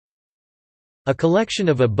A collection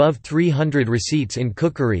of above 300 receipts in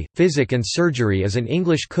cookery, physic and surgery is an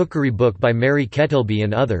English cookery book by Mary Kettleby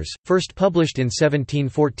and others, first published in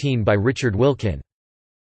 1714 by Richard Wilkin.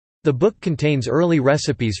 The book contains early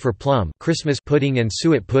recipes for plum Christmas pudding and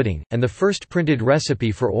suet pudding, and the first printed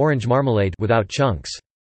recipe for orange marmalade without chunks.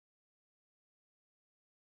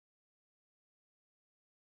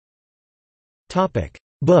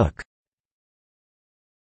 Book.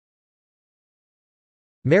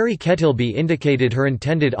 Mary Kettleby indicated her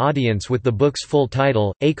intended audience with the book's full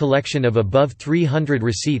title, A Collection of Above 300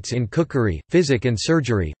 Receipts in Cookery, Physic and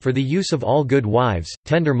Surgery, for the use of all good wives,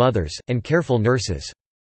 tender mothers, and careful nurses.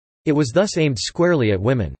 It was thus aimed squarely at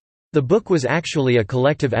women. The book was actually a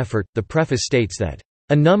collective effort. The preface states that,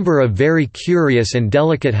 "A number of very curious and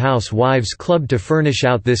delicate housewives clubbed to furnish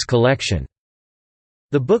out this collection."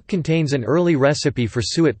 The book contains an early recipe for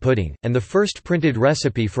suet pudding, and the first printed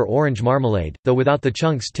recipe for orange marmalade, though without the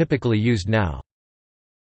chunks typically used now.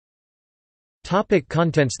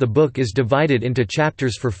 Contents. The book is divided into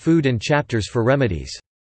chapters for food and chapters for remedies.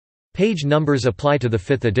 Page numbers apply to the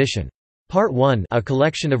 5th edition. Part 1, A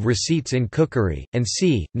Collection of Receipts in Cookery, and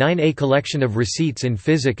c. 9, A Collection of Receipts in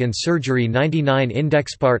Physic and Surgery, 99.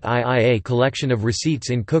 Index. Part II, A Collection of Receipts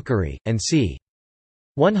in Cookery, and c.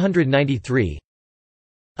 193.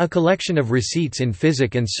 A Collection of Receipts in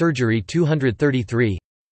Physic and Surgery, 233.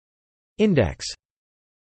 Index.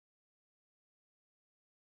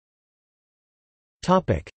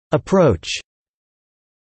 Approach.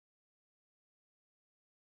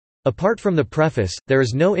 Apart from the preface, there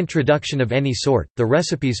is no introduction of any sort. The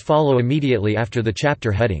recipes follow immediately after the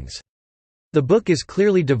chapter headings. The book is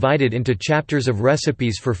clearly divided into chapters of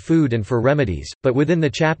recipes for food and for remedies, but within the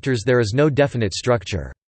chapters there is no definite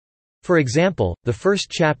structure. For example, the first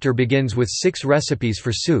chapter begins with 6 recipes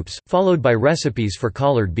for soups, followed by recipes for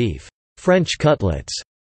collared beef, French cutlets,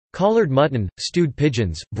 collared mutton, stewed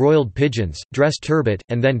pigeons, broiled pigeons, dressed turbot,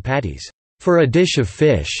 and then patties, for a dish of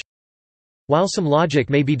fish. While some logic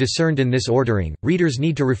may be discerned in this ordering, readers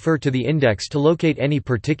need to refer to the index to locate any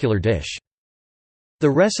particular dish. The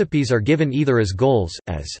recipes are given either as goals,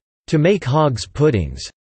 as to make hog's puddings,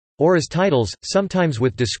 or as titles, sometimes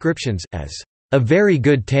with descriptions, as a very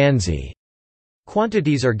good tansy.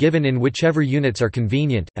 Quantities are given in whichever units are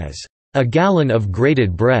convenient, as a gallon of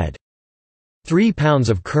grated bread, 3 pounds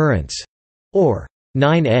of currants, or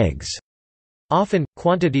 9 eggs. Often,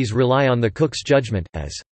 quantities rely on the cook's judgment,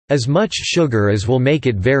 as much sugar as will make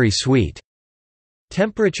it very sweet.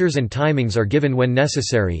 Temperatures and timings are given when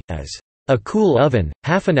necessary, as a cool oven,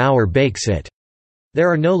 half an hour bakes it. There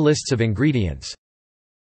are no lists of ingredients.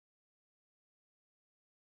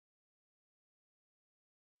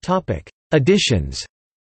 Editions.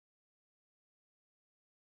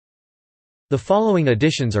 The following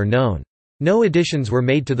editions are known. No additions were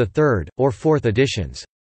made to the 3rd, or 4th editions.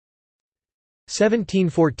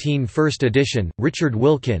 1714 First edition, Richard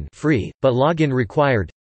Wilkin, free, but login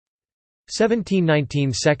required.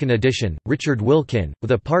 1719 Second edition, Richard Wilkin,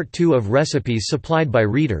 with a Part 2 of recipes supplied by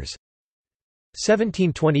readers.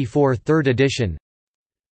 1724 Third edition.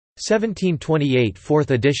 1728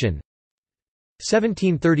 Fourth edition.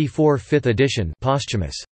 1734 Fifth edition,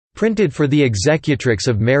 posthumous, printed for the executrix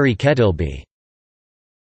of Mary Kettleby.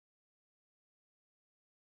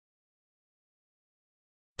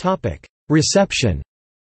 Reception.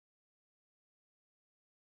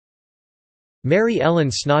 Mary Ellen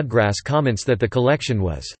Snodgrass comments that the collection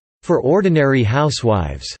was for ordinary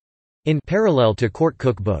housewives, in parallel to court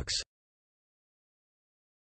cookbooks.